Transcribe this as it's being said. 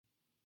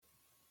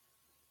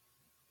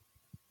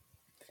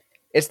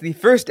It's the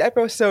first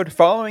episode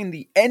following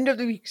the end of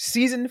the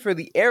season for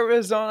the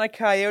Arizona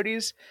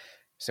Coyotes,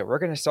 so we're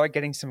going to start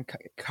getting some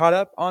caught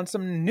up on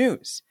some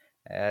news,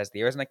 as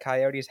the Arizona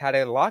Coyotes had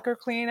a locker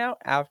clean out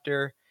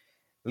after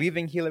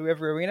leaving Gila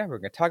River Arena. We're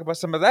going to talk about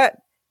some of that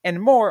and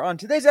more on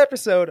today's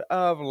episode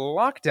of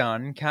Locked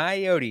On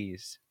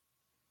Coyotes.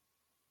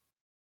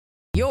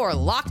 You're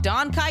Locked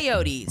On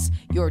Coyotes,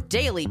 your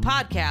daily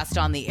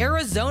podcast on the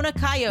Arizona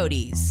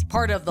Coyotes,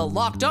 part of the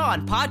Locked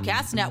On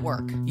Podcast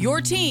Network, your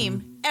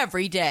team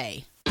every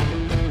day.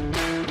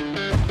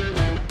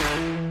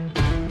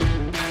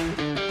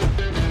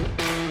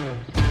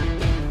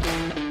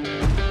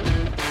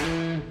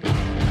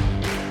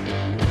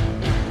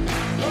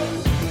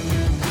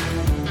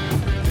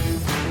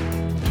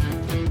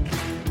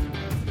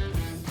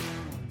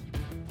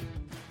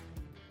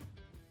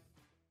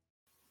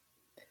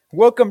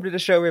 Welcome to the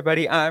show,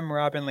 everybody. I'm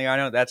Robin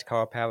Liano. That's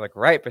Carl Pavlik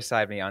right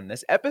beside me on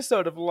this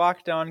episode of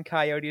Locked On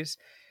Coyotes.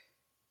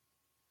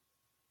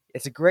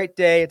 It's a great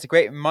day. It's a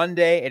great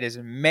Monday. It is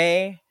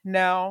May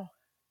now.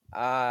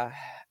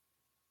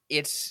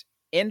 It's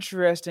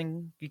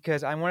interesting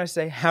because I want to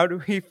say, how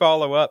do we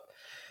follow up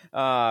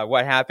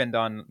what happened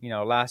on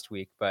last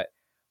week? But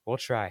we'll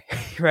try,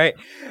 right?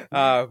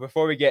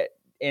 Before we get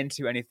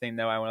into anything,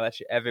 though, I want to let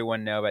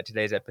everyone know that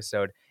today's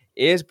episode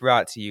is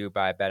brought to you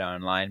by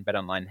BetOnline.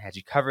 BetOnline has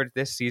you covered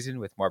this season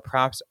with more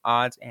props,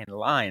 odds, and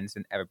lines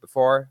than ever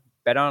before.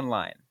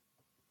 BetOnline,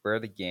 where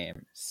the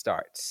game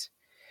starts.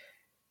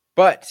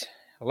 But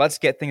let's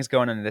get things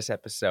going in this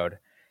episode.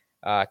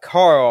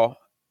 Carl,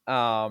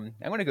 I'm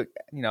going to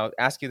go,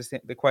 ask you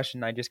the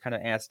question I just kind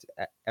of asked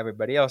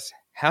everybody else.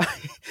 How,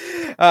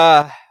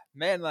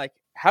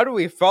 how do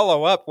we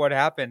follow up what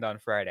happened on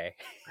Friday?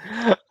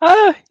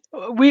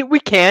 We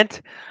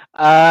can't.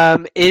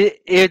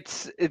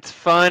 It's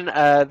fun.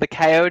 The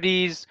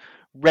Coyotes'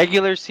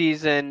 regular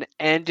season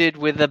ended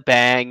with a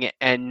bang,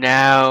 and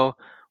now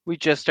we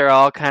just are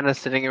all kind of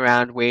sitting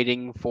around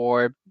waiting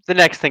for the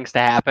next things to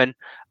happen.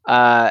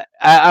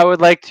 I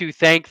would like to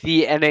thank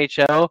the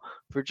NHL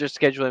for just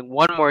scheduling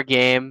one more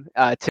game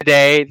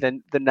today,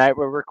 the night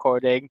we're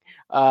recording.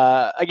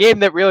 A game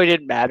that really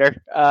didn't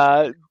matter.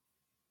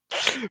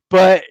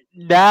 But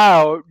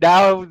now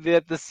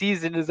that the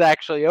season is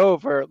actually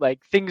over, like,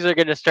 things are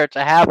going to start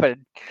to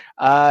happen,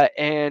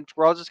 and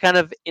we're all just kind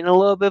of in a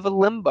little bit of a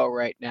limbo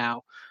right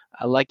now.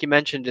 Like you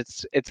mentioned,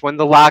 it's when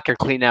the locker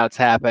cleanouts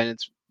happen.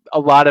 It's a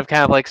lot of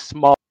kind of like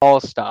small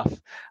stuff,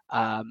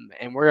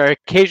 and we're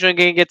occasionally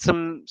going to get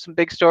some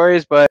big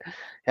stories. But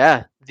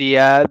yeah,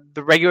 the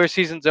regular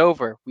season's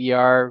over. We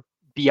are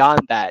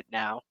beyond that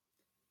now.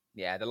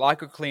 Yeah, the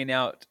locker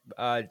cleanout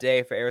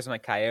day for Arizona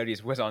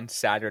Coyotes was on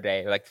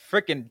Saturday. Like,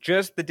 freaking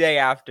just the day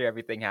after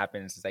everything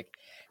happens. It's like,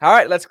 all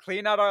right, let's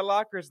clean out our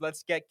lockers.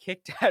 Let's get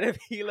kicked out of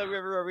Gila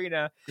River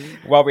Arena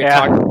while we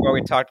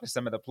talk to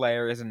some of the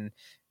players and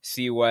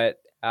see what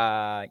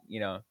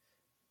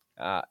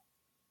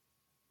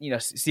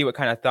see what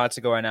kind of thoughts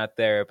are going out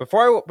there.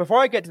 Before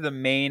I get to the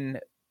main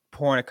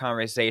point of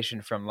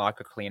conversation from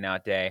locker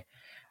cleanout day,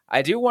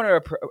 I do want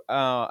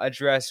to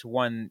address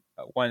one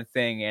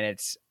thing, and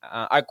it's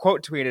I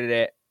quote tweeted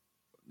it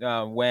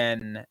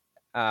when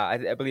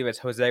I believe it's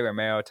Jose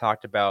Romero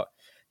talked about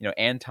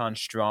Anton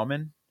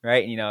Strawman,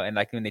 right? And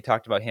like when they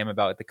talked about him,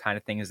 about the kind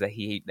of things that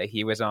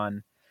he was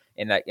on,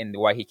 and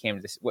why he came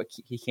to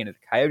the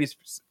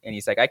Coyotes, and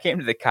he's like, I came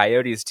to the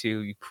Coyotes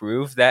to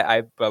prove that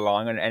I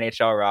belong on an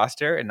NHL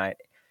roster, and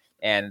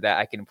that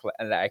I can play,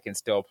 and that I can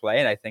still play,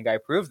 and I think I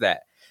proved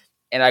that.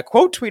 And I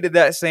quote tweeted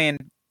that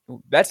saying,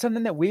 that's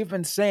something that we've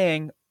been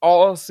saying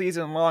all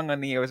season long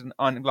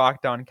on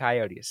Locked On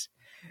Coyotes.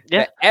 Yeah,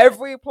 that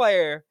every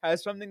player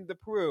has something to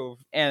prove,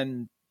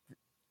 and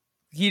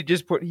he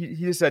just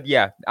said,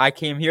 "Yeah, I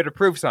came here to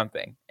prove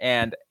something."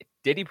 And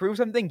did he prove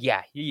something?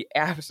 Yeah, he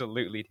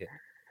absolutely did.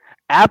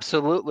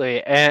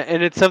 Absolutely,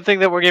 and it's something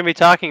that we're going to be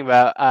talking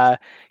about.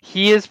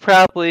 He is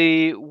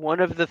probably one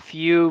of the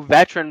few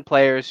veteran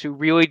players who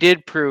really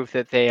did prove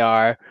that they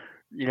are,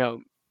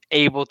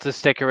 able to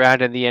stick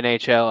around in the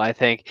NHL. I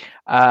think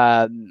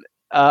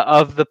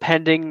of the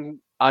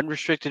pending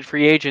unrestricted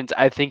free agents,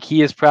 I think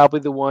he is probably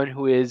the one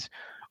who is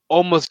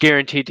almost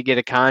guaranteed to get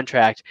a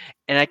contract.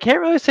 And I can't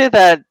really say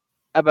that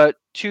about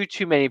too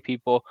many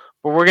people,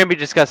 but we're going to be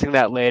discussing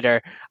that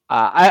later.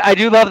 I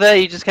do love that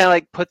he just kind of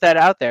like put that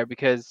out there,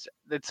 because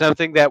it's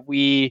something that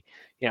we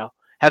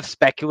have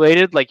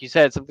speculated. Like you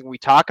said, it's something we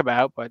talk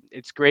about, but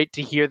it's great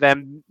to hear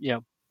them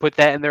put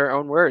that in their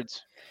own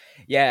words.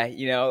 Yeah,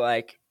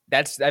 like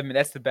that's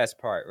the best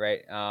part,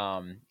 right?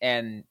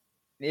 And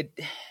it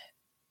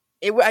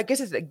I guess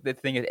it's the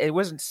thing is, it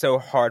wasn't so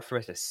hard for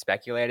us to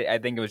speculate it. I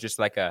think it was just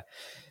like a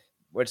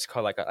what's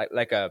called like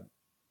a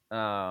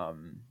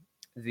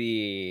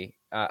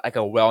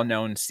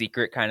well-known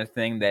secret kind of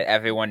thing that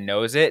everyone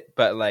knows it,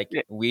 but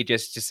we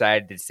just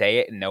decided to say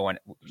it, and no one.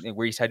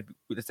 We decided,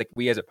 it's like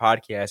we as a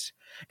podcast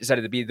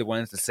decided to be the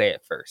ones to say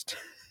it first.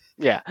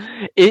 Yeah.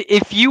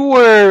 If you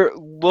were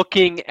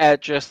looking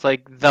at just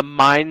like the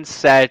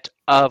mindset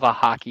of a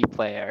hockey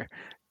player,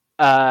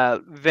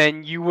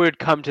 then you would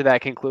come to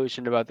that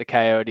conclusion about the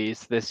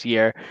Coyotes this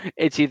year.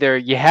 It's either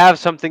you have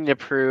something to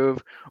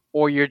prove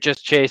or you're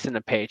just chasing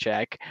a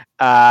paycheck.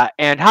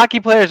 And hockey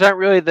players aren't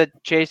really the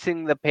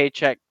chasing the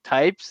paycheck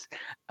types.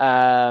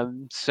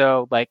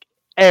 So like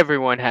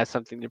everyone has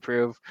something to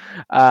prove.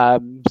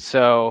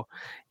 So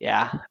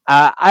yeah,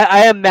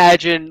 I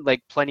imagine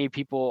like plenty of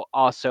people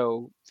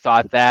also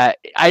thought that.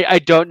 I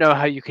don't know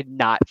how you could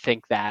not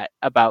think that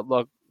about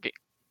look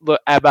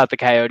about the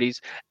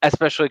Coyotes,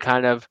 especially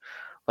kind of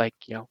like,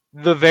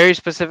 the very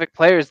specific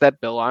players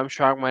that Bill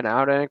Armstrong went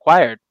out and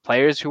acquired,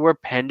 players who were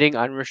pending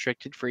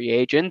unrestricted free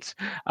agents.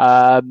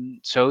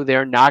 So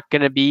they're not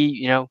going to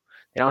be, they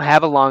don't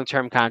have a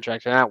long-term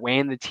contract. They're not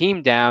weighing the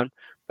team down,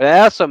 but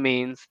that also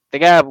means they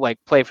got to like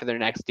play for their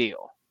next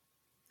deal.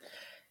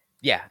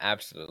 Yeah,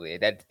 absolutely.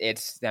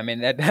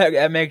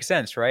 That makes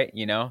sense, right?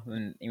 And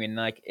I mean,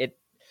 like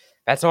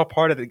that's all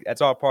part of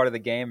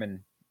the game, and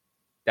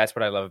that's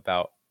what I love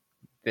about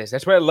this.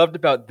 That's what I loved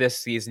about this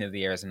season of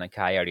the Arizona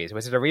Coyotes.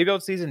 Was it a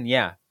rebuild season?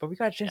 Yeah, but we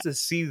got a chance to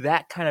see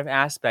that kind of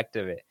aspect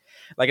of it,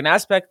 like an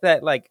aspect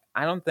that like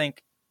I don't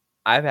think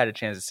I've had a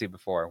chance to see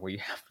before, where you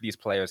have these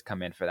players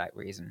come in for that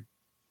reason.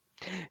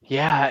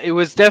 Yeah, it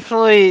was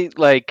definitely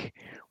like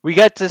we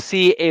got to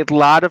see a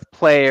lot of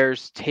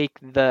players take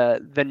the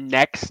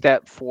next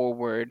step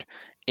forward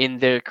in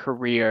their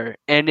career,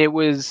 and it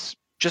was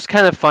just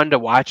kind of fun to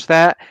watch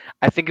that.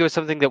 I think it was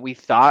something that we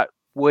thought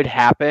would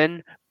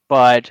happen,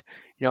 but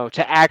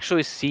to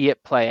actually see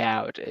it play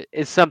out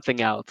is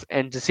something else,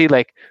 and to see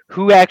like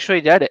who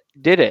actually did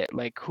it,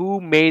 like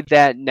who made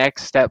that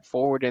next step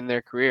forward in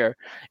their career.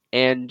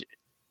 And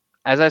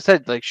as I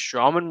said, like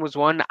Strawman was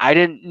one. I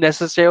didn't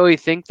necessarily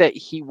think that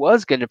he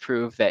was going to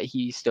prove that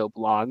he still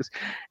belongs,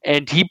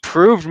 and he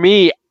proved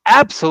me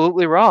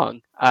absolutely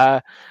wrong.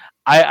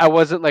 I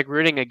wasn't like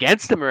rooting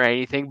against him or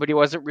anything, but he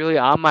wasn't really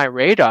on my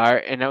radar.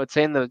 And I would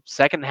say in the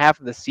second half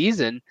of the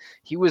season,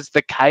 he was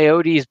the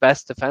Coyotes'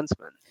 best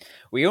defenseman.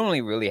 We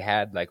only really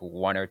had like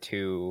one or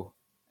two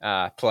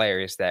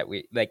players that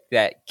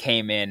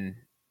came in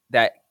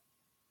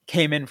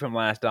from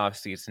last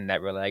offseason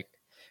that were like,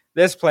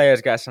 this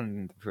player's got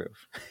something to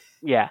prove.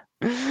 Yeah.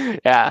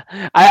 Yeah.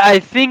 I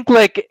think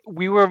like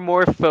we were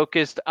more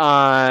focused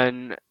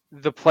on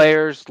the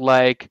players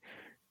like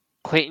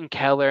Clayton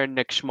Keller and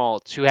Nick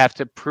Schmaltz who have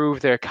to prove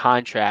their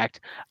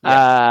contract.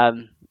 Yes.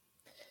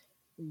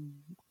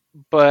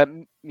 But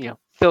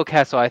Phil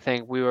Kessel, I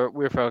think we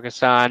were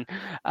focused on.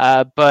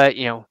 But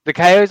the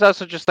Coyotes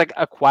also just like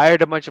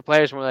acquired a bunch of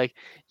players, and we're like,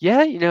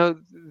 yeah,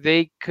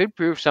 they could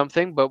prove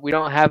something, but we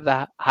don't have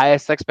the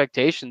highest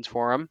expectations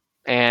for them.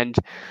 And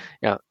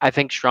I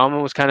think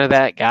Strawman was kind of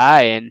that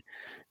guy, and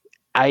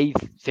I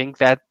think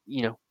that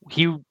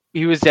he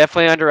was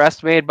definitely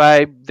underestimated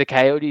by the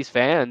Coyotes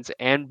fans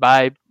and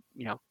by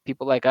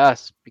people like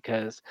us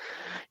because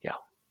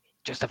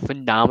just a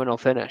phenomenal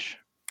finish.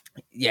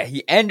 Yeah,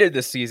 he ended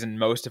the season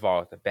most of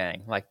all with a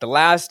bang. Like the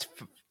last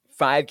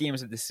 5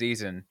 games of the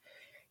season,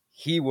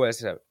 he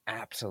was an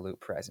absolute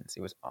presence.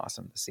 It was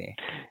awesome to see.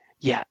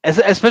 Yeah,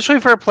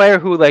 especially for a player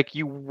who like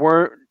you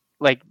weren't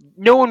like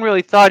no one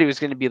really thought he was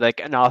going to be like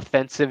an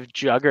offensive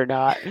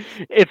juggernaut.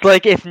 It's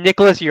like if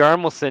Nicholas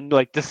Yarmulson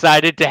like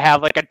decided to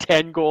have like a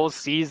 10-goal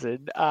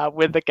season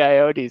with the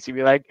Coyotes, you'd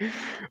be like,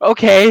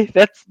 okay,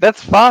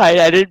 that's fine.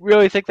 I didn't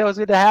really think that was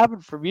going to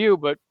happen from you,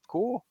 but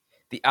cool.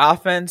 The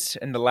offense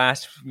in the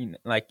last,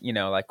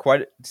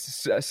 quite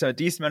so a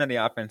decent amount of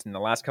the offense in the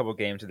last couple of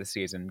games of the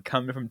season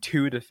come from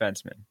 2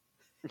 defensemen.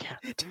 Yeah.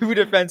 2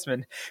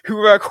 defensemen who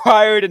were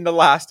acquired in the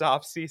last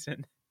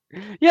offseason.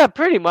 Yeah,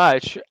 pretty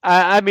much.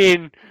 I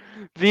mean,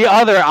 the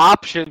other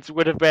options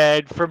would have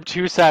been from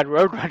Tucson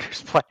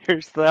Roadrunners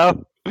players,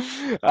 though.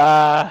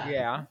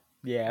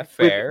 Yeah,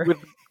 fair. With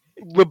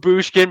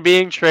Lyubushkin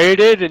being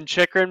traded and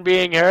Chychrun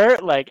being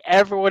hurt, like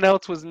everyone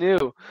else was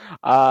new.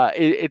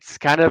 It's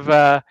kind of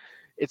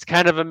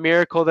a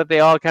miracle that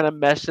they all kind of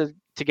meshed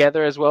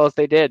together as well as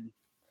they did.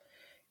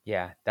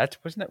 Yeah,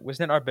 wasn't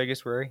it our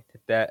biggest worry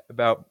that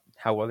about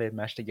how well they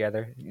meshed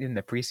together in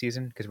the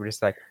preseason? Because we're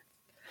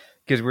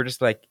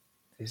just like,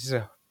 this is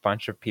a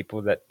bunch of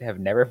people that have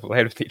never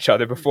played with each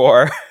other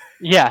before.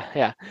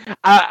 Yeah.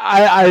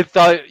 I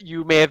thought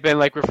you may have been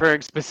like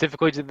referring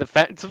specifically to the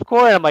defensive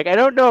core. And I'm like, I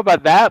don't know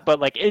about that,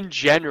 but like in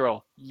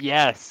general,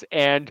 yes.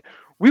 And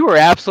we were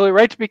absolutely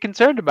right to be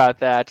concerned about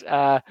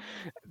that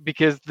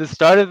because the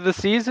start of the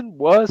season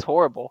was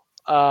horrible.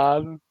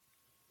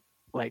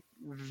 Like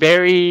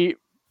very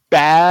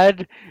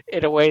bad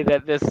in a way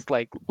that this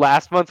like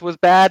last month was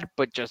bad,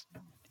 but just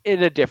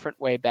in a different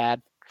way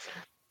bad.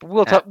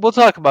 We'll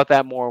talk about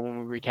that more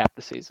when we recap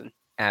the season.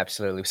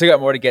 Absolutely. We still got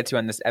more to get to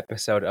on this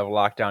episode of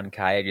Locked On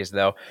Coyotes,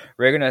 though.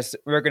 We're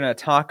gonna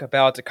talk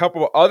about a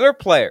couple of other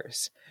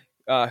players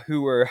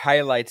who were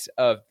highlights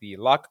of the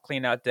lock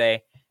cleanout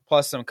day,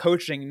 plus some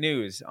coaching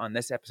news on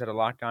this episode of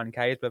Locked On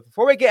Coyotes. But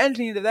before we get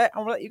into that, I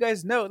want to let you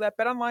guys know that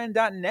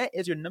BetOnline.net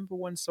is your number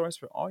one source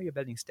for all your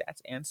betting stats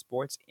and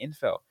sports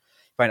info.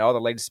 Find all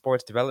the latest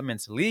sports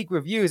developments, league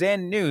reviews,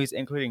 and news,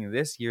 including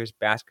this year's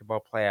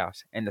basketball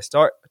playoffs and the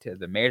start to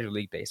the Major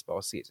League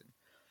Baseball season.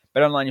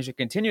 BetOnline is your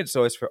continued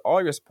source for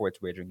all your sports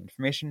wagering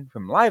information,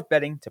 from live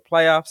betting to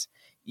playoffs,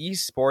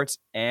 esports,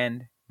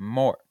 and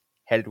more.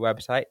 Head to the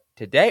website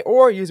today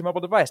or use a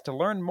mobile device to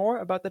learn more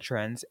about the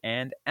trends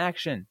and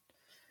action.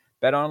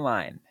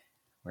 BetOnline,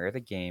 where the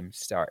game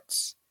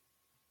starts.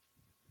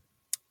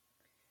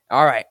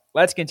 All right,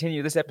 let's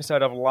continue this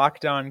episode of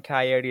Locked On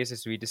Coyotes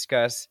as we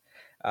discuss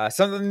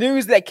some of the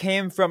news that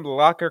came from the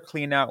locker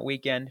cleanout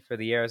weekend for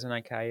the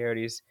Arizona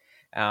Coyotes.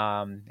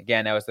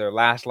 Again, that was their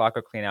last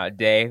locker cleanout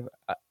day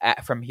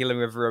from Gila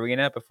River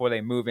Arena before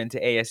they move into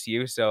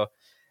ASU. So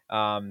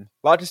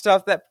lots of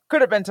stuff that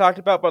could have been talked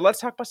about, but let's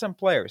talk about some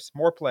players,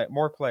 more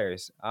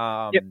players.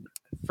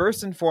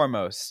 First and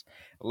foremost,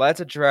 let's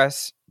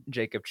address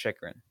Jakob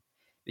Chychrun,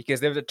 because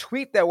there was a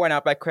tweet that went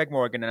out by Craig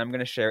Morgan, and I'm going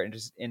to share it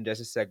in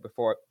just a sec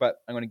before, but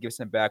I'm going to give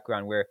some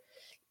background where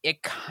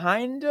it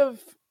kind of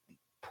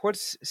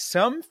puts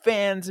some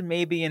fans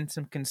maybe in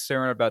some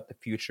concern about the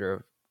future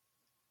of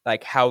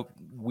like how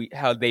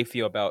they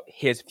feel about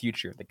his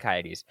future, the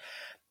Coyotes.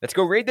 Let's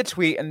go read the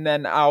tweet, and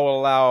then I'll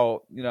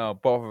allow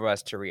both of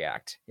us to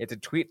react. It's a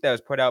tweet that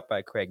was put out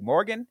by Craig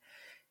Morgan,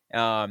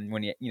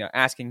 when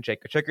asking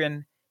Jakob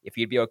Chychrun if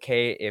he'd be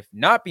okay if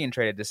not being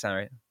traded this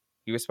summer.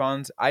 He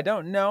responds, "I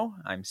don't know.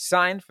 I'm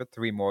signed for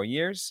 3 more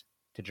years.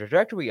 The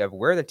trajectory of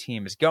where the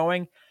team is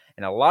going,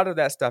 and a lot of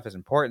that stuff is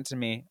important to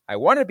me. I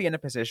want to be in a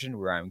position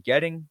where I'm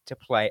getting to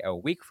play a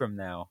week from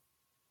now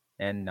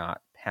and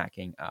not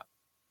packing up."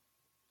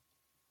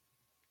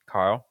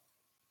 Carl?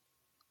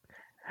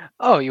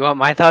 Oh, you want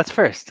my thoughts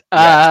first?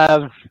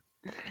 Yeah.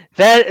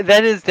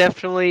 That is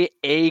definitely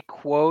a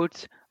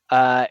quote,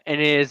 and it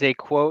is a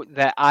quote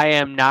that I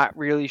am not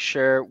really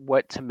sure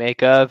what to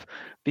make of,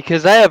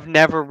 because I have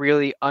never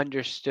really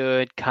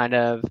understood kind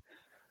of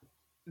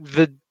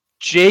the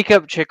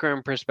Jakob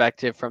Chychrun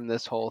perspective from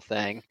this whole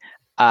thing.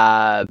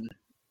 And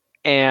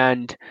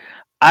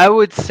I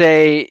would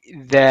say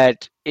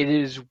that it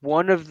is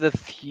one of the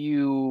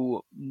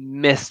few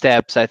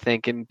missteps, I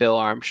think, in Bill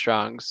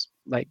Armstrong's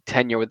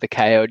tenure with the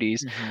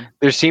Coyotes. Mm-hmm.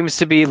 There seems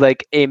to be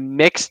a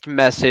mixed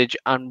message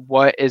on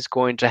what is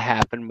going to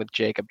happen with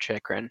Jakob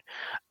Chychrun.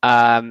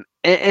 And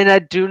I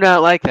do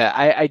not like that.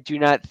 I do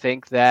not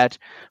think that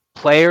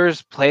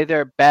players play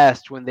their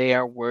best when they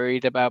are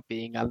worried about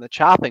being on the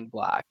chopping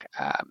block.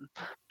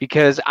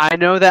 Because I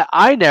know that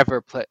I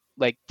never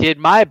did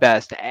my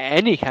best at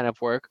any kind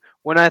of work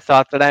when I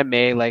thought that I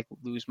may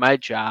lose my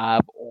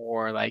job,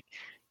 or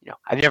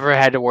I've never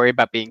had to worry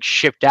about being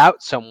shipped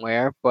out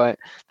somewhere. But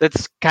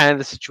that's kind of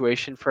the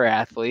situation for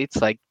athletes,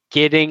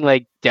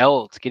 getting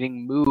dealt,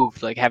 getting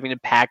moved, having to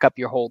pack up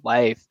your whole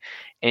life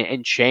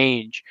and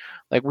change.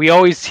 We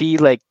always see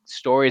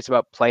stories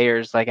about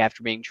players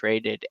after being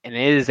traded, and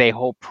it is a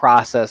whole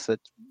process that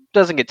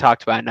doesn't get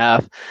talked about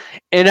enough.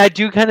 And I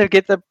do kind of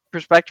get the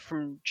perspective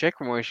from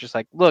Chychrun where it's just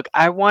look,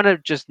 I want to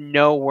just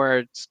know where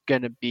it's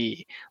gonna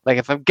be.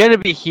 If I'm gonna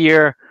be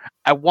here,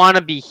 I want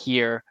to be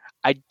here.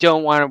 I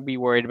don't want to be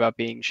worried about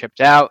being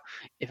shipped out.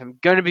 If I'm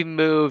gonna be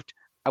moved,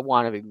 I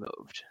want to be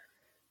moved.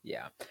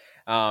 Yeah.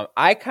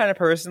 I kind of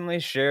personally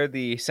share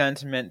the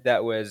sentiment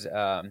that was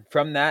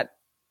from that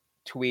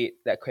tweet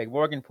that Craig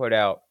Morgan put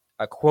out,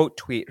 a quote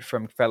tweet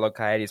from fellow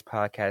Coyotes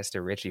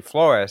podcaster Richie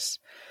Flores,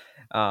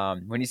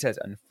 when he says,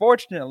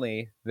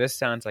 "Unfortunately, this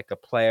sounds like a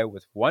player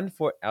with one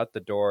foot out the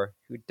door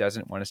who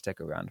doesn't want to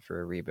stick around for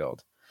a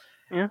rebuild."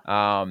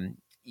 Yeah.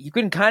 You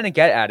can kind of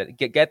get at it,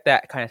 get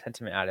that kind of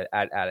sentiment out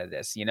of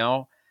this,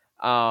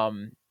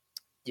 and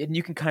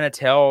you can kind of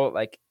tell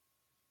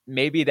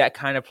maybe that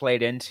kind of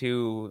played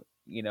into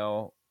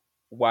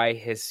why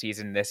his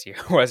season this year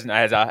wasn't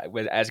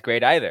as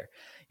great either.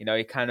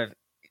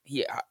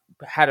 He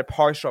had a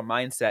partial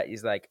mindset.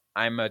 He's like,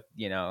 I'm a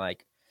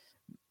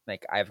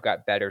I've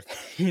got better.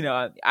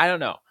 I don't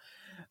know.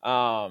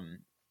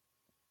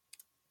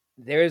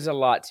 There's a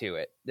lot to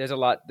it. There's a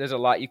lot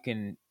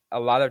a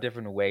lot of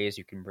different ways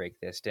you can break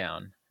this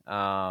down.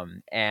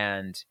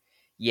 And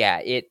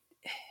yeah,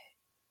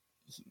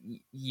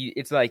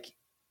 it's like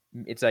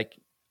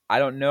I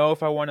don't know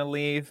if I want to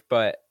leave,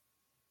 but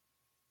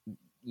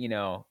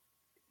I'm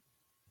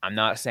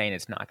not saying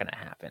it's not going to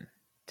happen.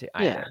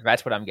 Yeah.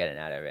 That's what I'm getting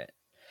out of it.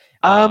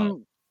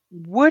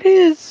 What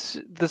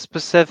is the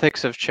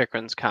specifics of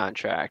Chychrun's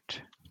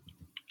contract?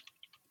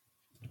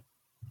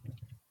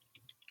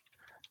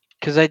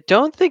 Because I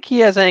don't think he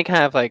has any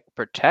kind of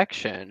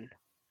protection.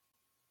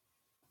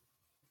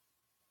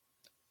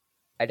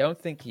 I don't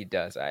think he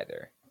does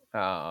either.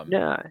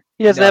 No,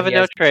 he doesn't have a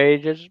no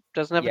trade. Just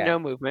doesn't have a no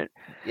movement.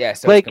 Yeah,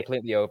 so it's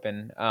completely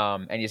open.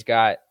 And he's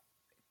got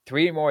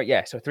 3 more.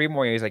 Yeah, so 3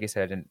 more years, like you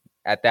said, and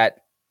at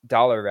that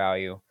dollar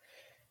value,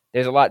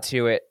 there's a lot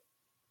to it.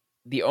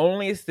 The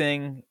only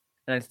thing,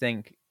 and I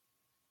think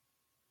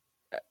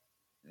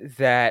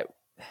that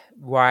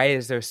why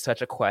is there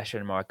such a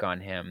question mark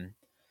on him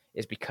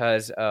is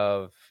because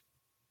of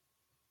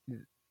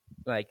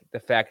the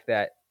fact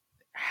that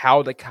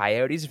how the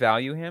Coyotes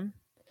value him,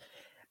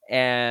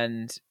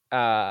 and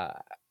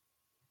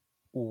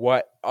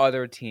what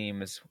other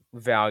teams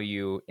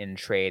value in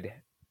trade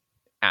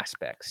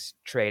aspects,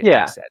 trade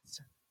Yeah.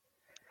 assets.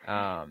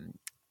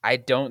 I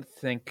don't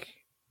think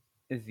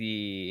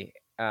the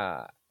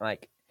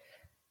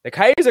the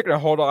Coyotes are going to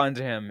hold on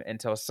to him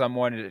until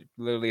someone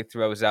literally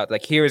throws out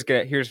like here's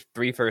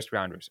 3 first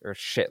rounders or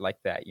shit like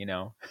that, you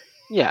know.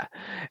 Yeah.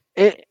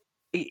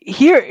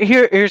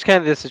 Here's kind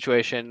of the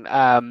situation.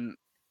 And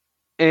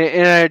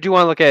I do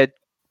want to look at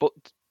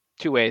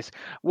two ways.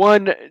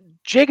 One,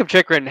 Jakob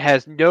Chychrun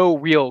has no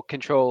real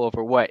control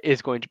over what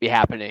is going to be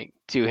happening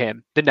to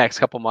him the next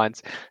couple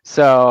months.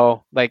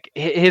 So, like,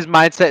 his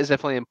mindset is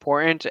definitely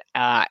important.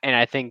 And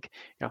I think,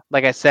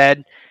 like I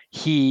said,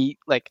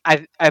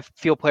 I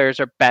feel players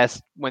are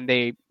best when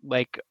they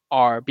like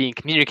are being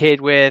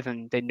communicated with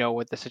and they know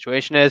what the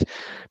situation is.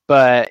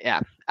 But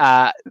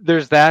yeah,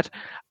 there's that.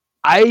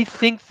 I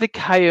think the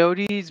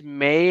Coyotes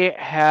may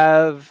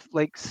have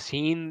like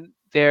seen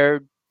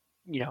their,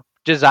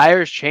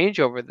 desires change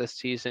over this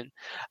season.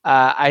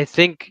 I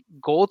think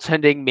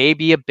goaltending may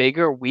be a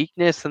bigger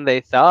weakness than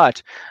they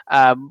thought.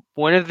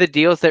 One of the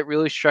deals that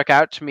really struck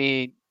out to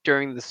me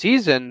during the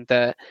season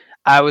that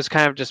I was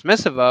kind of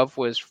dismissive of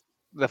was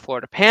the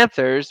Florida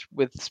Panthers,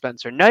 with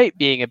Spencer Knight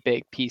being a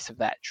big piece of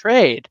that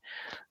trade.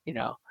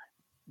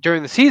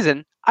 During the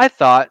season, I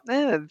thought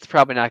it's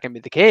probably not going to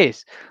be the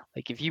case.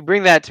 Like, if you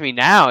bring that to me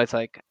now, it's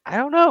like, I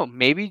don't know,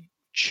 maybe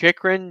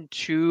Chychrun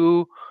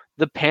to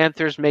the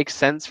Panthers makes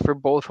sense for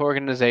both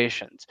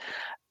organizations.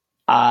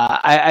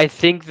 I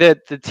think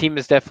that the team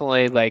is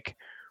definitely like,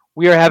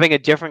 we are having a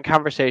different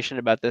conversation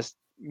about this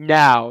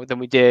now than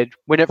we did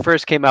when it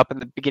first came up in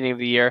the beginning of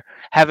the year,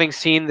 having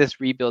seen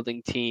this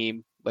rebuilding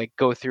team like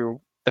go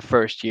through the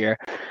first year.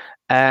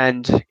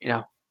 And,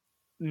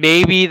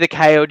 maybe the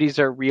Coyotes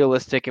are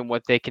realistic in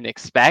what they can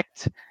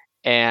expect,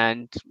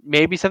 and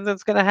maybe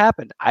something's going to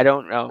happen. I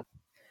don't know.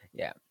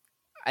 Yeah.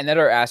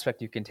 Another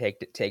aspect you can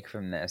take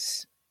from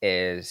this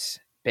is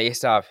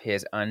based off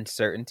his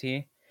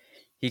uncertainty.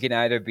 He can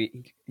either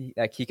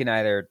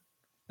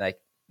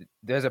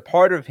there's a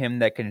part of him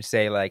that can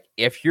say like,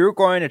 if you're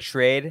going to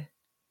trade,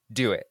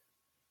 do it.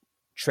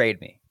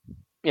 Trade me.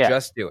 Yeah.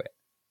 Just do it.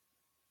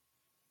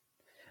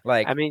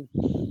 Like, I mean,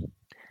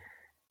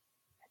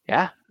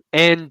 yeah.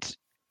 And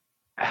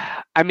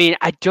I mean,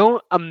 I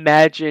don't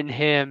imagine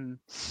him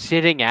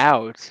sitting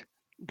out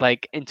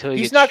like until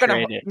he's gets not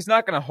traded. He's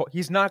not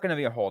gonna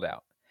be a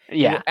holdout.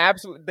 Yeah.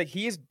 Absolutely. Like,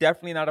 he's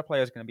definitely not a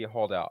player who's gonna be a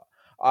holdout.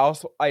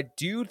 Also, I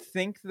do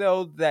think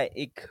though that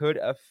it could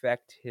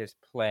affect his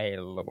play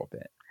a little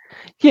bit.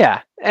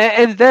 Yeah,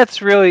 and that's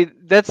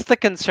the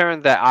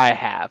concern that I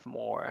have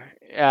more.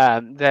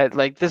 That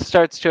like this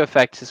starts to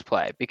affect his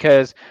play,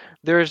 because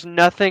there's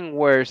nothing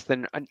worse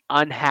than an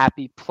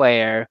unhappy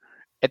player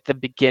at the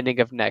beginning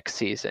of next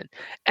season.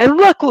 And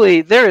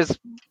luckily, there is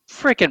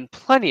freaking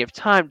plenty of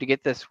time to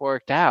get this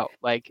worked out.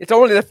 Like, it's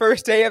only the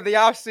first day of the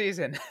off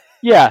season.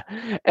 Yeah,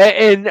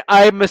 and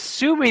I'm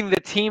assuming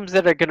the teams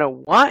that are going to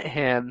want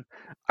him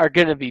are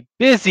going to be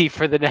busy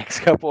for the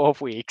next couple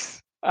of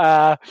weeks,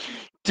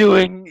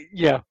 doing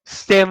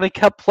Stanley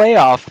Cup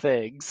playoff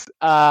things.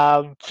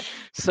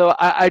 So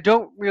I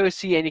don't really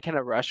see any kind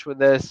of rush with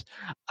this.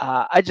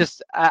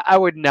 I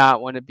would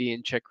not want to be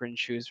in Chychrun's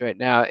shoes right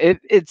now.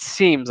 It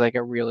seems like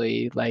a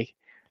really like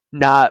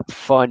not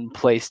fun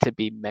place to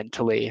be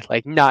mentally,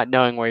 like not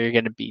knowing where you're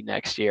going to be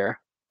next year.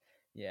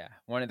 Yeah,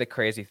 one of the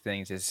crazy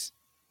things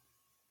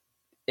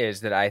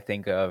is that I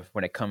think of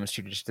when it comes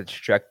to just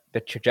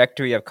the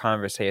trajectory of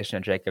conversation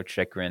of Jakob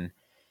Chychrun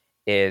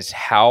is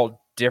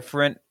how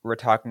different we're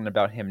talking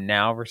about him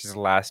now versus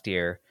last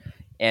year,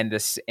 and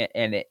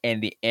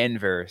the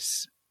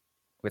inverse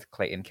with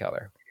Clayton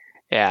Keller.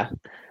 Yeah,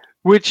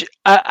 which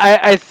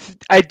I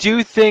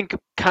do think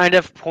kind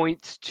of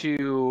points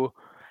to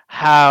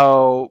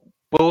how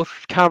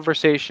both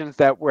conversations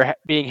that were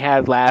being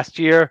had last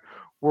year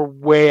were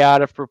way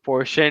out of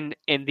proportion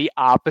in the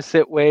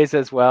opposite ways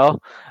as well.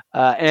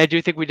 And I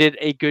do think we did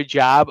a good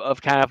job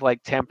of kind of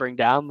like tempering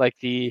down like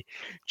the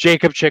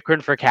Jakob Chychrun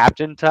for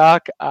captain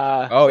talk.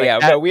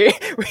 But we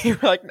were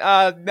like,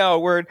 no,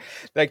 we're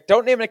like,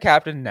 don't name a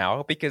captain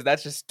now because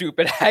that's a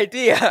stupid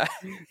idea.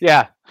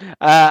 Yeah,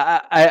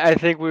 I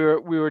think we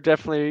were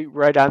definitely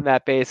right on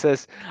that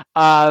basis.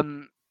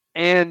 And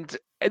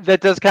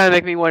that does kind of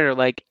make me wonder,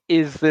 like,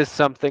 is this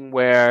something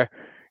where,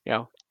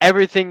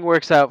 everything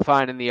works out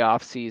fine in the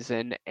off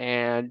season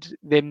and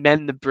they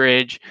mend the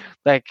bridge?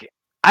 Like,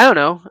 I don't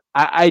know.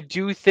 I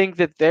do think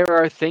that there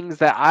are things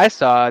that I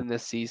saw in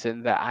this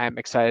season that I'm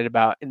excited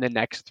about in the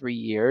next 3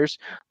 years.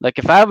 Like,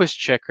 if I was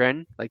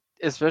Chychrun, like,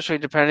 especially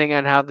depending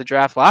on how the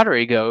draft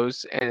lottery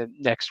goes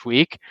next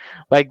week,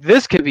 like,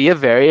 this could be a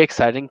very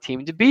exciting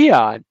team to be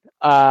on.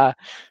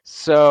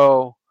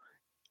 So,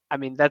 I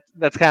mean,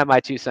 that's kind of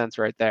my 2 cents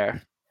right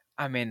there.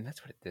 I mean, let's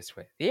put it this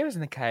way: the A's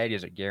and the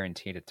Coyotes are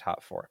guaranteed a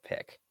top 4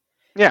 pick.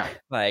 Yeah,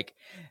 like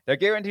they're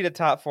guaranteed a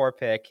top 4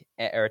 pick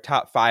or a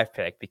top 5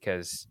 pick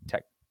because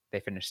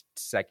they finished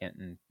second,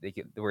 and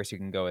the worst you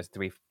can go is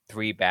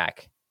three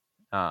back.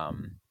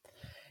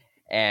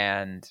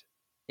 And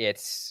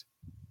it's,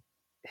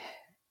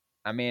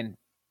 I mean,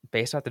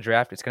 based off the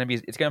draft, it's gonna be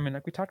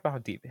like we talked about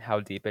how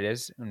deep it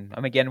is.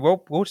 And again,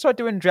 we'll start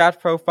doing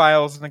draft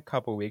profiles in a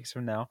couple weeks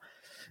from now.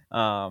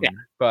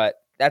 But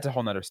that's a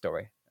whole nother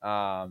story.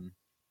 But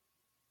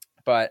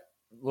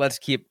let's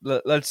keep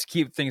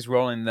things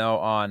rolling though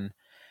on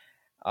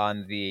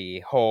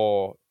the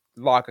whole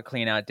locker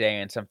clean out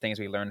day and some things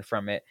we learned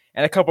from it,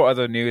 and a couple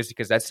other news,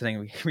 because that's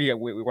something we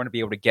want to be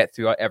able to get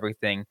through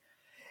everything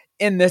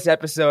in this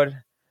episode.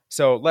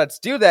 So let's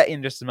do that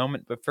in just a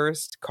moment. But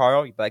first,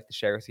 Carl, you'd like to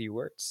share a few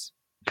words?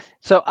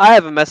 So I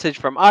have a message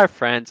from our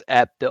friends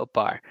at Built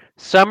Bar.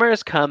 Summer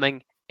is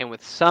coming, and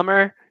with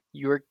summer,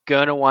 you're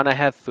going to want to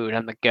have food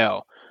on the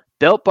go.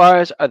 Built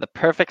Bars are the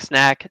perfect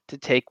snack to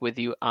take with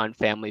you on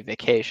family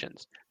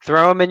vacations.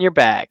 Throw them in your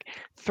bag.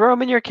 Throw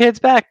them in your kids'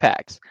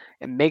 backpacks.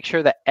 And make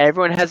sure that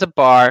everyone has a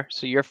bar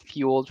so you're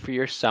fueled for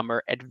your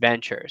summer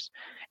adventures.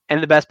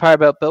 And the best part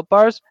about Built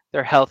Bars,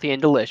 they're healthy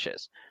and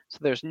delicious. So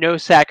there's no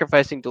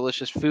sacrificing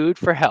delicious food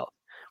for health.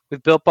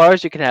 With Built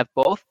Bars, you can have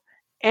both,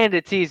 and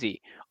it's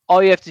easy.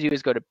 All you have to do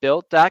is go to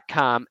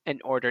Built.com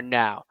and order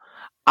now.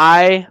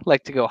 I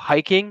like to go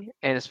hiking,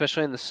 and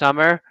especially in the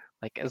summer,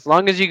 like as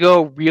long as you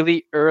go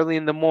really early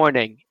in the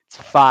morning, it's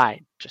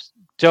fine. Just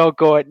don't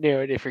go at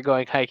noon if you're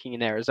going hiking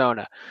in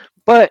Arizona.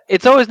 But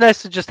it's always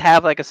nice to just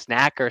have like a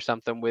snack or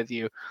something with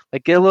you,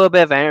 like get a little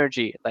bit of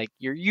energy. Like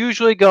you're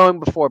usually going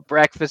before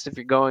breakfast if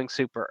you're going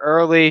super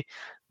early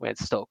when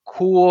it's still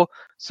cool.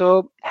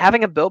 So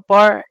having a Built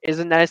Bar is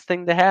a nice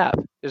thing to have.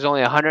 There's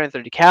only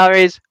 130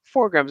 calories,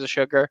 4 grams of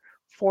sugar,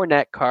 4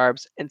 net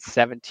carbs, and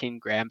 17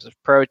 grams of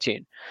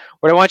protein.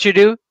 What I want you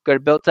to do, go to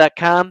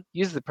Built.com,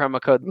 use the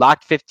promo code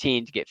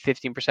LOCKED15 to get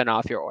 15%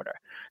 off your order.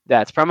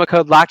 That's promo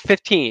code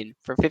LOCKED15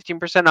 for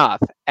 15%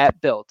 off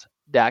at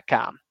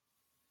Built.com.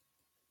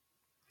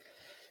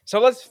 So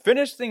let's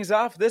finish things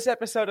off this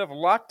episode of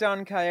Locked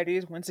On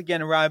Coyotes. Once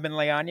again, Robin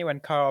Leonio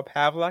and Carl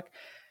Pavlik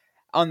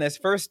on this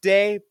first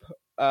day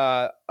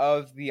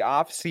of the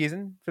off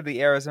season for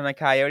the Arizona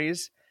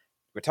Coyotes.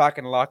 We're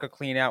talking locker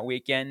clean-out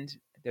weekend.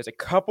 There's a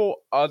couple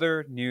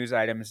other news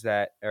items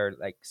that are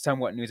like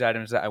somewhat news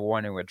items that I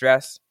want to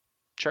address.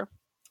 Sure.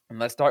 And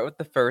let's start with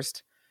the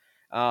first.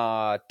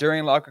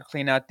 During locker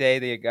clean-out day,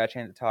 they got a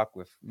chance to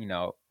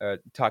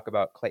talk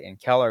about Clayton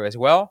Keller as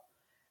well.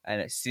 And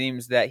it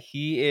seems that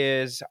he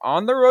is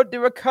on the road to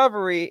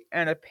recovery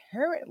and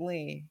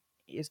apparently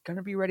is going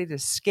to be ready to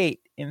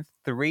skate in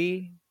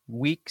 3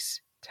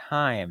 weeks'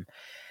 time.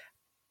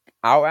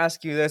 I'll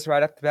ask you this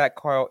right off the bat,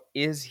 Carl.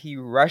 Is he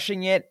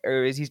rushing it,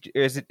 or is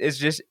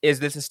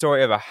this a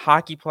story of a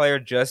hockey player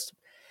just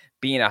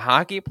being a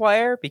hockey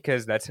player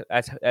because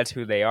that's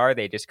who they are?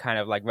 They just kind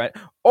of like run,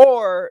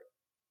 or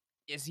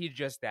is he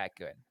just that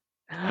good?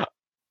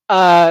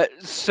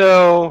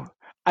 So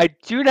I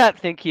do not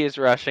think he is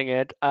rushing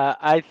it.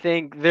 I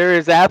think there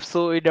is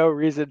absolutely no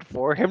reason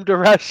for him to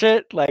rush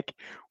it. Like,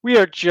 we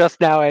are just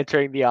now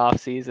entering the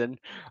off season.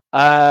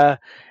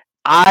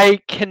 I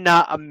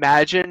cannot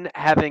imagine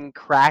having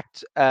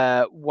cracked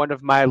one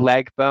of my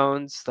leg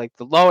bones, like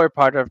the lower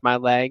part of my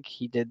leg.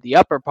 He did the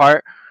upper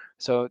part,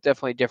 so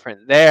definitely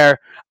different there.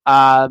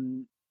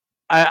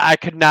 I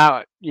could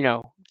not,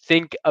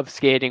 think of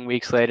skating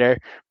weeks later,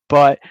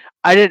 but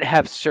I didn't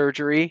have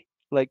surgery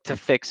like to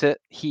fix it.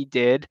 He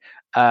did.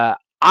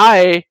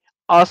 I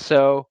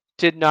also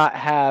did not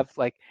have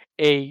like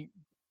a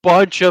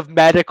bunch of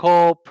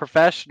medical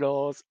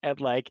professionals and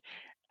like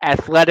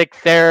athletic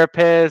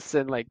therapists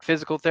and like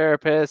physical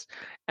therapists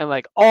and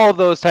like all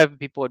those type of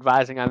people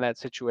advising on that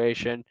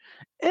situation.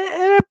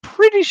 And I'm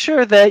pretty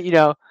sure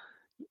that,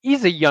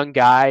 he's a young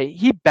guy.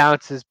 He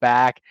bounces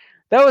back.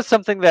 That was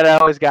something that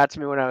always got to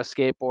me when I was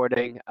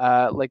skateboarding.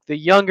 Like the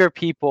younger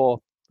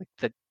people, like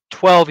the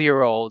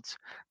 12-year-olds,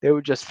 they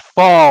would just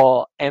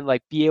fall and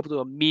like be able to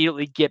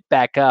immediately get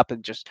back up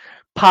and just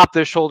pop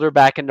their shoulder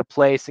back into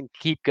place and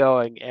keep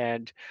going.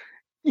 And,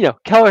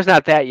 Keller's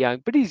not that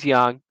young, but he's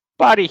young.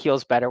 Body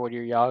heals better when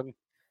you're young.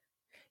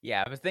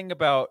 Yeah, the thing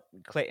about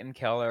Clayton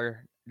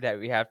Keller that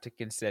we have to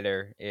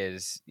consider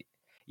is,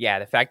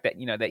 the fact that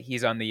that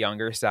he's on the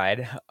younger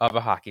side of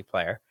a hockey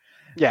player.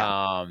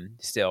 Yeah.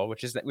 Still,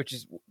 which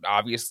is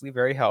obviously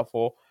very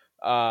helpful.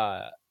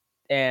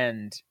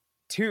 And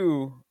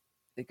two,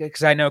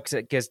 because I know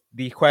because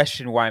the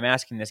question why I'm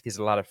asking this is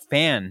a lot of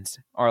fans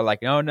are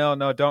like, no,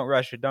 don't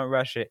rush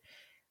it.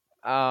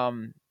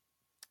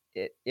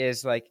 It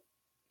is like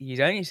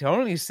he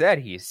only said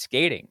he's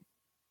skating.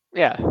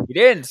 Yeah. He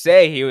didn't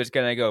say he was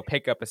gonna go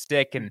pick up a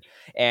stick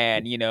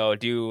and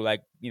do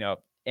like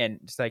and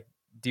just like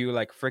do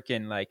like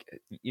freaking like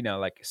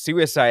like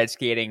suicide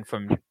skating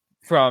from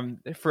end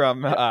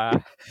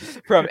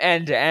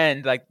to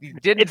end. Like he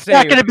didn't it's say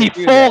not gonna be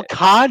full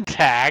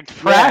contact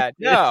practice.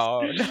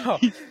 Yeah, no.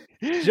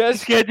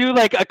 Just gonna do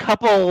like a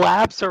couple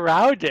laps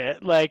around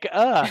it. Like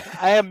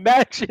I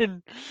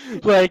imagine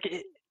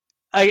like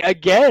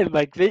again,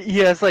 like he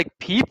has like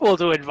people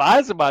to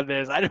advise him on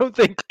this. I don't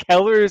think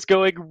Keller is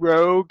going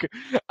rogue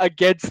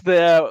against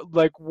the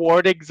like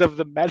warnings of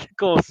the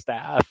medical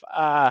staff.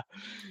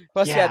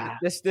 Plus, yeah,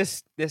 Yeah,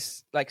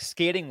 this like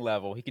skating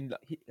level, he can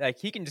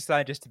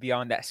decide just to be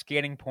on that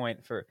skating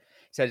point for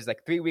says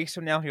like 3 weeks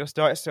from now he'll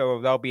start,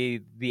 so that'll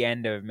be the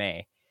end of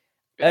May.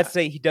 yeah. Let's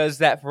say he does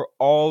that for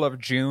all of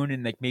June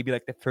and like maybe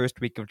like the first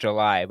week of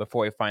July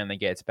before he finally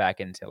gets back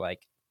into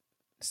like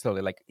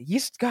slowly. Like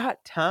he's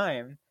got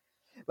time.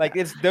 Like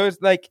it's those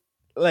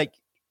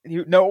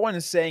no one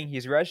is saying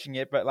he's rushing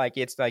it, but like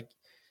it's like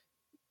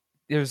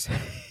there's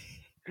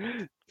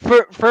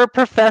For a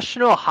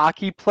professional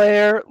hockey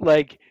player,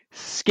 like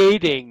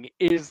skating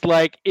is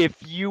like if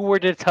you were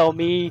to tell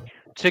me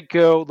to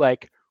go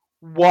like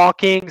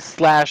walking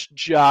slash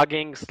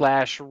jogging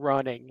slash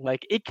running,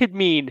 like it could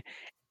mean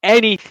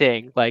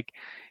anything. Like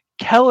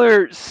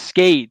Keller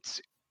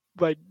skates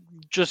like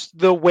just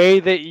the way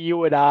that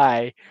you and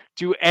I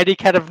do any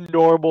kind of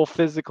normal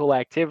physical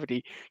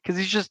activity because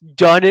he's just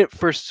done it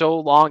for so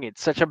long.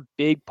 It's such a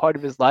big part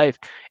of his life.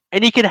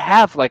 And he can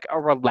have like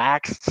a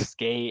relaxed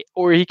skate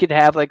or he could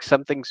have like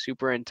something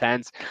super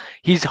intense.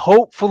 He's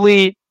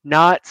hopefully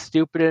not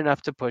stupid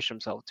enough to push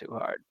himself too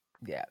hard.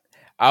 yeah.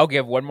 I'll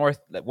give one more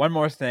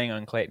thing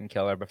on Clayton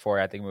Keller before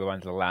I think we move on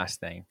to the last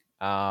thing.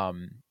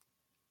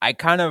 I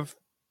kind of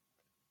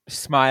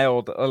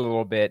smiled a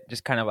little bit,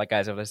 just kind of like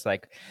as I was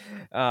like,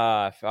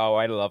 I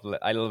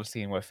love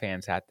seeing what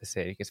fans have to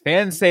say because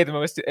fans say the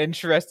most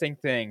interesting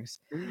things.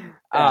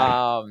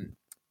 Some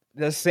of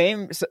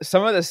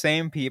the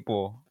same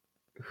people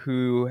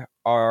who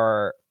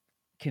are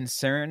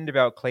concerned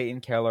about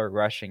Clayton Keller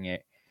rushing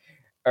it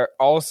are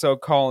also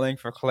calling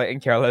for Clayton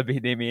Keller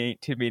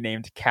to be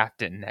named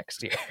captain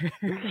next year.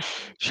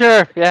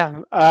 Sure,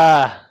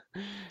 yeah.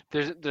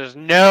 There's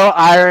no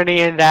irony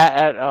in that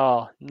at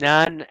all.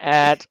 None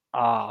at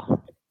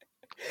all.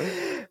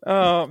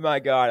 Oh my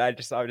god! I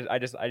just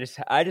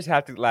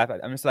have to laugh at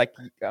it.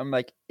 I'm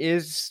like,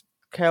 is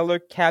Keller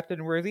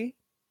captain worthy?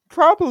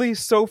 Probably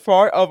so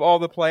far of all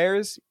the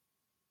players,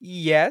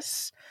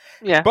 yes.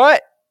 Yeah.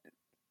 But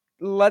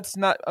let's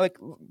not like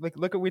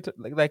look at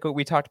what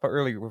we talked about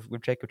earlier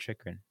with Jacob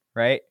Chikrin,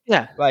 right?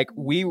 Yeah. Like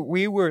we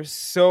were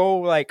so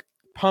like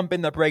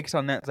pumping the brakes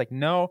on that. It's like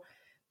no,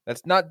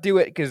 let's not do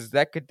it because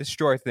that could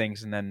destroy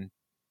things. And then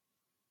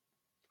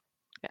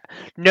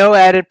no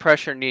added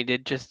pressure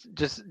needed.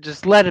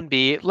 Just let him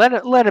be. Let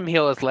him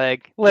heal his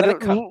leg. let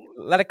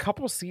a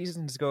couple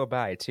seasons go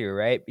by too,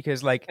 right?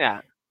 Because like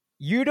yeah.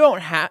 you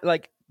don't have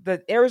like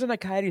the Arizona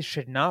Coyotes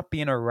should not be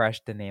in a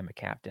rush to name a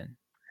captain.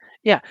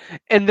 Yeah,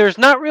 and there's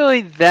not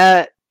really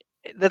that.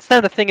 That's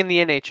not a thing in the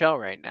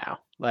NHL right now.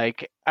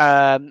 Like,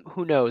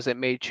 who knows? It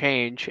may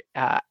change,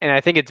 and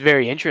I think it's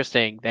very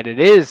interesting that it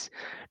is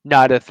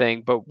not a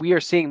thing. But we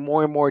are seeing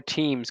more and more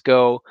teams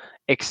go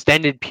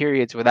extended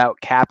periods without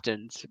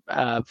captains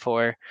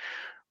for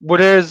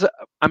what is,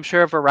 I'm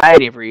sure, a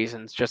variety of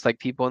reasons. Just like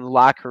people in the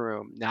locker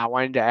room not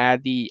wanting to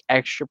add the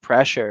extra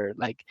pressure,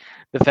 like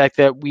the fact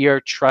that we are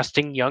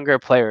trusting younger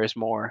players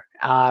more.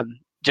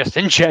 Just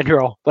in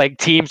general, like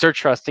teams are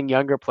trusting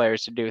younger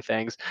players to do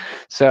things.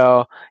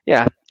 So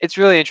yeah, it's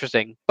really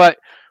interesting. But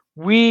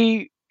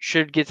we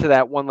should get to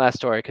that one last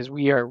story because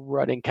we are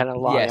running kind of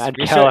long on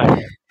Keller.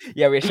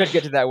 Yeah, we should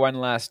get to that one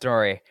last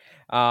story.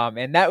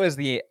 And that was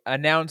the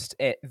announced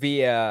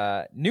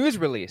via news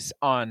release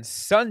on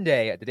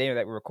Sunday at the day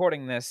that we're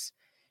recording this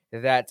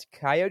that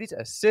Coyotes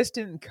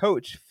assistant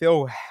coach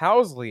Phil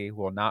Housley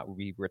will not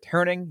be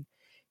returning.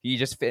 He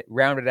just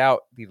rounded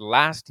out the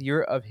last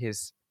year of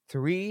his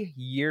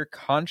 3-year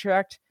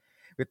contract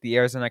with the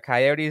Arizona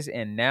Coyotes,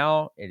 and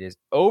now it is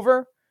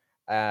over.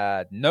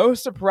 No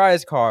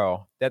surprise,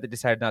 Carl, that they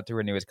decided not to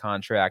renew his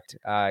contract,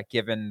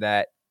 given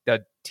that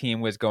the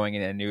team was going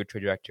in a new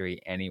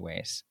trajectory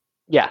anyways.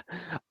 Yeah.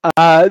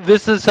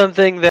 This is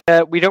something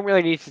that we don't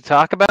really need to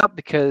talk about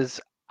because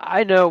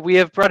I know we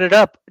have brought it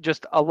up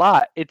just a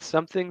lot. It's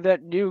something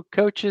that new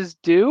coaches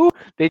do.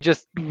 They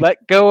just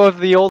let go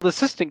of the old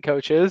assistant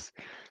coaches.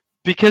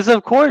 Because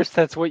of course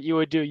that's what you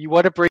would do. You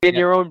want to bring in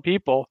your own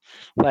people,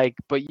 like,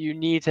 but you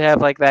need to have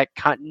like that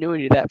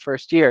continuity that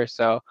first year.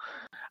 So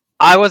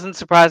I wasn't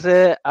surprised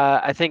at it.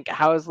 I think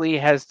Housley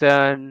has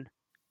done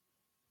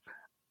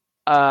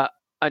an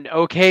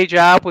okay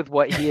job with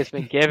what he has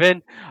been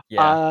given.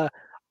 Yeah.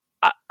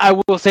 I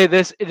will say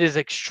this: it is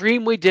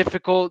extremely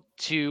difficult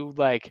to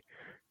like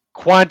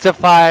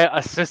quantify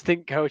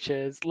assistant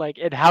coaches, like,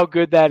 and how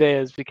good that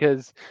is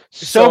because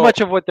so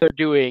much of what they're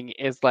doing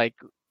is like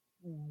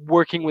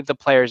working with the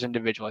players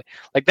individually.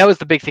 Like that was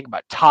the big thing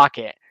about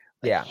Tocchet.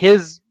 Like,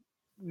 his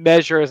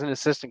measure as an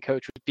assistant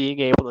coach was being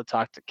able to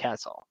talk to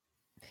Kessel.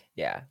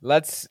 Yeah,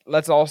 let's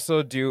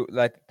also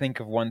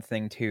think of one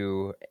thing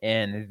too,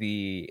 and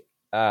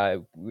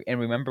and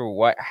remember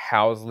what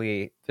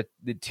Housley,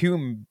 the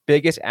two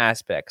biggest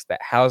aspects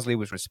that Housley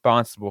was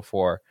responsible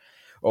for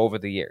over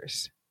the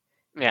years: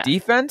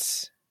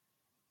 defense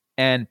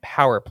and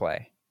power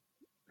play.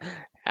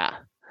 Yeah,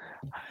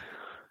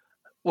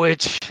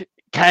 which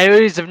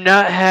Coyotes have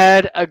not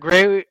had a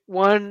great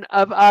one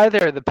of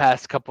either the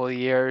past couple of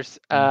years.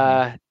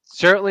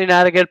 Certainly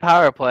not a good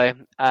power play.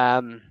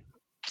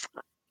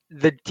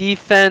 The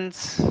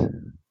defense,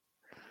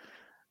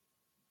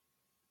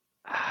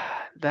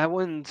 that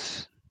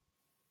one's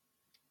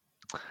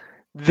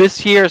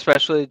this year,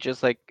 especially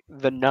just like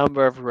the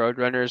number of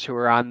Roadrunners who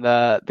are on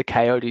the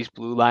Coyotes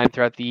blue line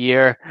throughout the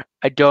year.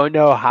 I don't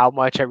know how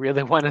much I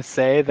really want to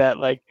say that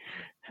like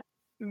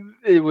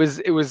it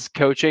was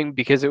coaching,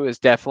 because it was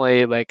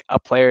definitely like a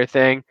player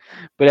thing,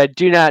 but I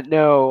do not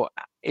know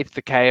if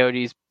the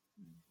Coyotes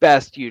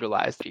best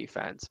utilized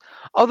defense.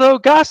 Although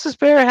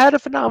Gostisbehere had a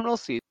phenomenal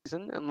season,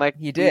 and like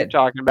He we were did.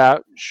 talking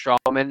about,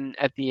 Strawman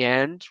at the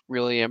end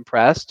really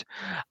impressed.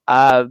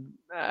 But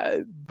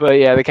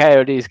yeah, the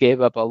Coyotes gave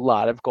up a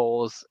lot of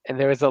goals, and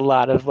there was a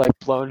lot of like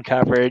blown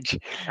coverage.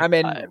 I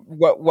mean,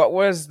 what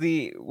were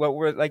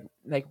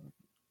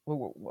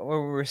what we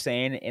were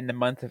saying in the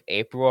month of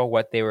April,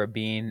 what they were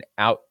being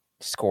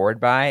outscored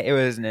by, it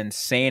was an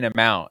insane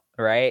amount,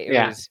 right?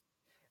 It was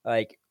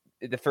like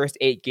the first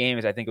 8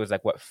 games, I think it was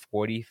like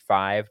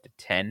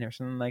 45-10 or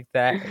something like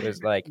that. It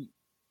was like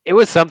it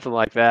was something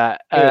like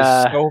that. It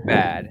was so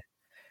bad.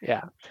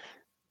 Yeah,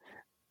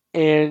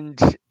 and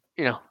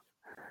you know,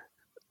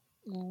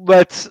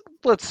 let's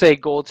say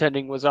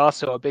goaltending was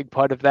also a big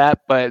part of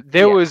that, but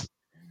there was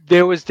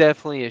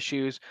definitely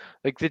issues.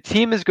 Like the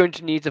team is going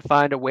to need to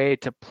find a way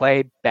to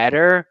play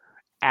better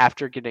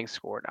after getting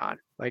scored on.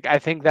 Like I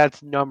think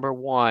that's number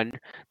one.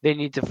 They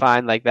need to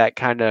find like that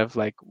kind of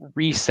like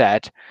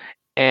reset,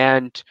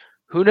 and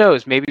who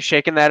knows, maybe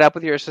shaking that up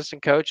with your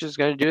assistant coach is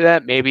going to do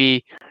that.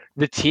 Maybe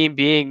the team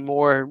being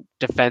more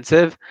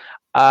defensive.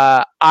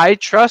 I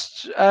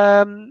trust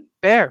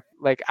Bear.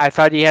 Like I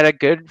thought he had a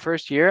good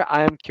first year.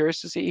 I am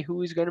curious to see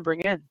who he's going to bring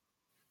in.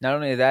 Not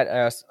only that,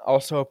 I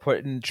also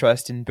put in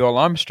trust in Bill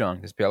Armstrong,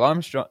 because Bill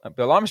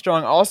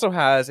Armstrong also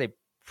has a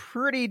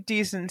pretty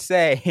decent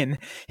say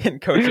in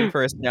coaching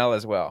personnel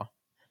as well.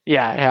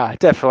 Yeah,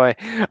 definitely.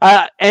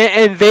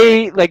 And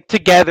they like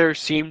together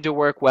seem to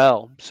work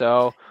well.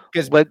 So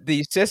because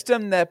the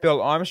system that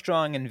Bill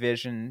Armstrong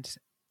envisioned,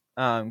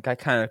 kind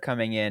of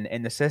coming in,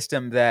 and the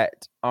system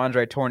that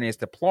Andre Tourigny is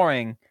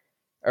deploying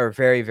are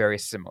very, very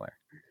similar.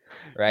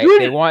 Right?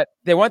 They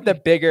want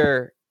the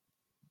bigger,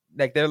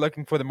 like they're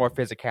looking for the more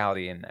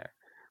physicality in there.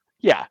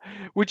 Yeah,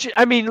 which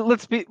I mean,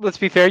 let's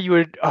be fair. You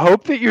would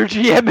hope that your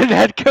GM and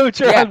head coach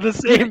are on the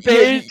same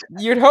page.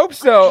 You'd hope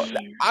so.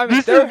 I mean,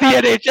 this is the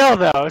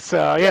NHL, though,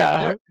 so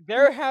yeah.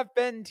 There have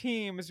been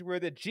teams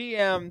where the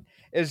GM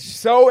is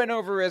so in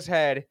over his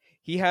head.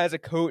 He has a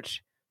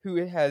coach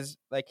who has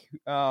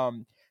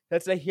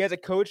let's say he has a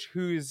coach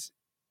who's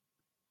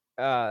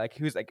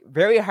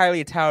very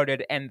highly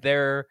touted, and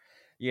they're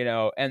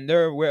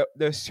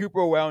they're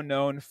super well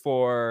known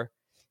for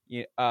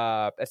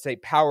let's say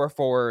power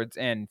forwards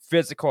and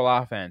physical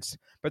offense,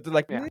 but they're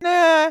like,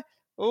 nah,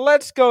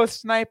 let's go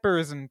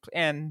snipers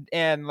and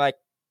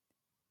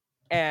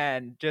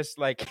just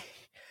like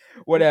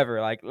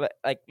whatever, like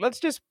let's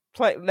just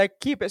play, like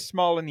keep it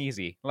small and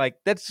easy. Like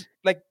that's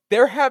like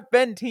there have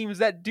been teams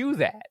that do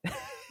that.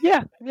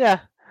 Yeah.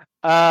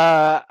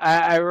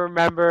 I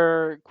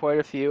remember quite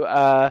a few.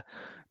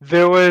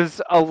 There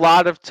was a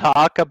lot of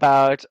talk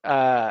about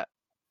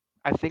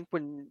I think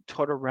when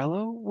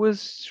Tortorella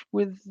was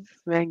with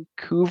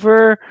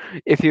Vancouver,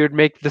 if he would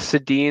make the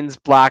Sedins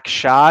block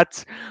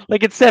shots.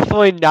 Like it's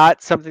definitely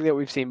not something that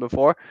we've seen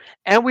before.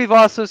 And we've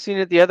also seen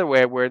it the other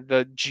way, where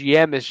the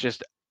GM is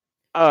just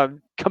a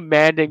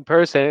commanding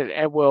person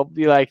and will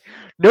be like,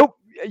 nope,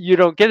 you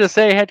don't get to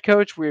say, head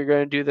coach, we're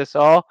going to do this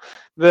all.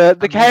 The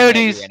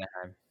Coyotes,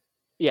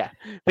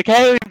 the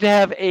Coyotes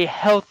have a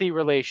healthy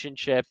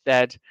relationship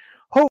that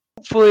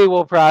hopefully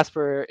will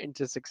prosper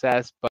into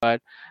success. But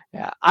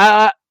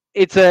yeah,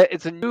 it's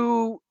a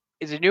new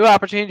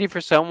opportunity for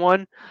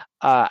someone.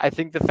 I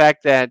think the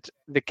fact that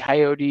the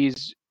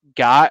Coyotes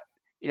got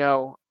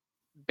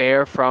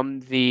Bear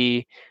from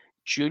the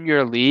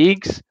junior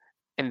leagues,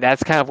 and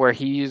that's kind of where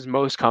he's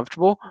most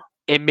comfortable.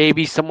 It may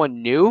be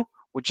someone new,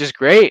 which is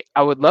great.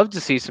 I would love to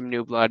see some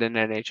new blood in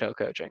NHL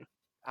coaching.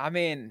 I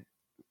mean,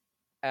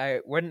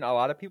 wouldn't a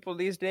lot of people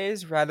these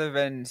days rather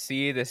than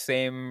see the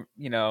same,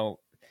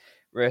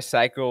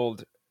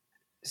 recycled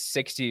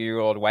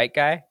 60-year-old white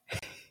guy?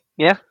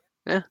 Yeah.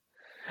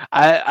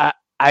 I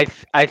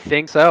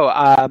think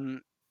so.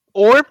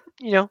 Or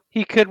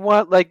he could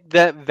want like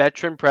that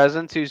veteran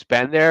presence who's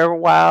been there a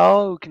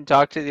while, who can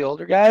talk to the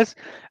older guys.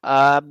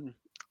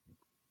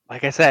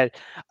 Like I said,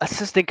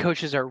 assistant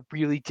coaches are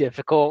really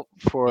difficult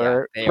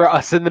for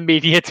us in the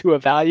media to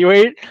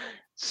evaluate.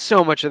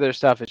 So much of their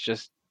stuff is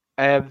just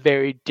at a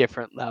very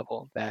different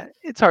level that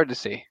it's hard to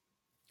see.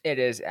 It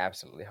is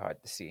absolutely hard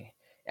to see.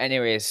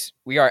 Anyways,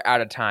 we are out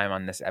of time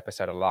on this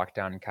episode of Locked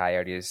On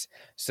Coyotes,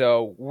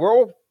 so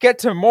we'll get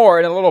to more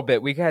in a little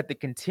bit. We had to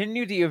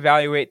continue to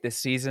evaluate the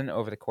season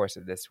over the course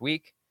of this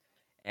week,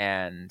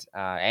 and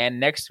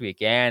next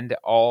week, and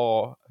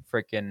all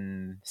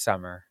freaking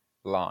summer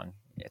long.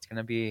 It's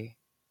gonna be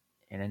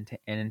an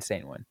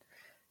insane one.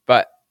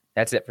 But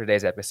That's it for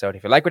today's episode.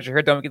 If you like what you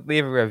heard, don't forget to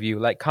leave a review,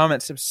 like,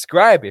 comment,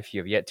 subscribe if you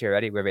have yet to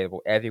already. We're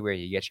available everywhere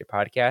you get your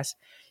podcasts,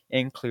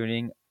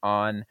 including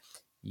on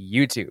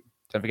YouTube.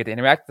 Don't forget to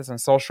interact with us on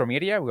social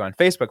media. We're on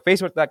Facebook,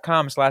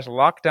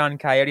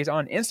 facebook.com/LockedOnCoyotes,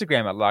 on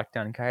Instagram at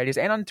LockedOnCoyotes,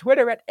 and on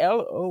Twitter at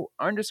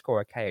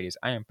LO_Coyotes.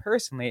 I am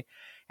personally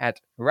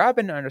at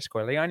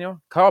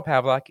Robin_Leonio. Carl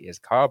Pavlak is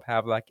Carl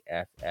Pavlak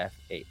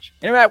FFH.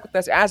 Interact with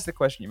us, ask the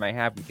question you might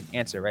have. We can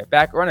answer right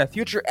back or on a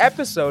future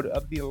episode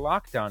of the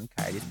Locked On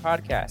Coyotes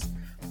podcast.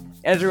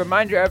 And as a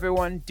reminder,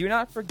 everyone, do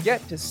not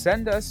forget to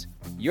send us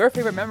your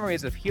favorite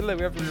memories of Gila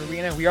River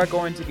Arena. We are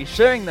going to be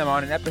sharing them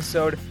on an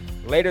episode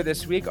later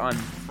this week on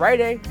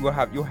Friday. You'll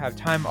have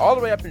time all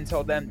the way up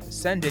until then to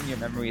send in your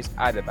memories,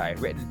 either by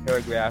written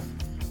paragraph,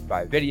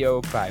 by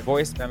video, by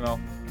voice memo,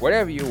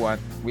 whatever you want.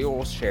 We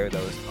will share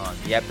those on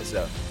the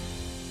episode.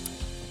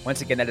 Once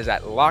again, that is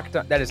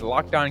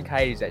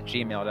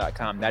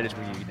lockedoncoyotes@gmail.com. That is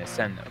where you're going to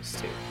send those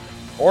to,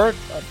 or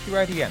through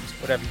our DMs,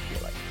 whatever you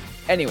feel like.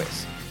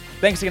 Anyways,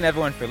 thanks again,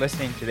 everyone, for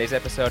listening to today's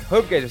episode.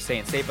 Hope you guys are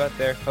staying safe out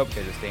there. Hope you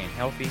guys are staying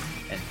healthy,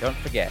 and don't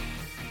forget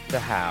to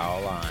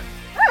howl on.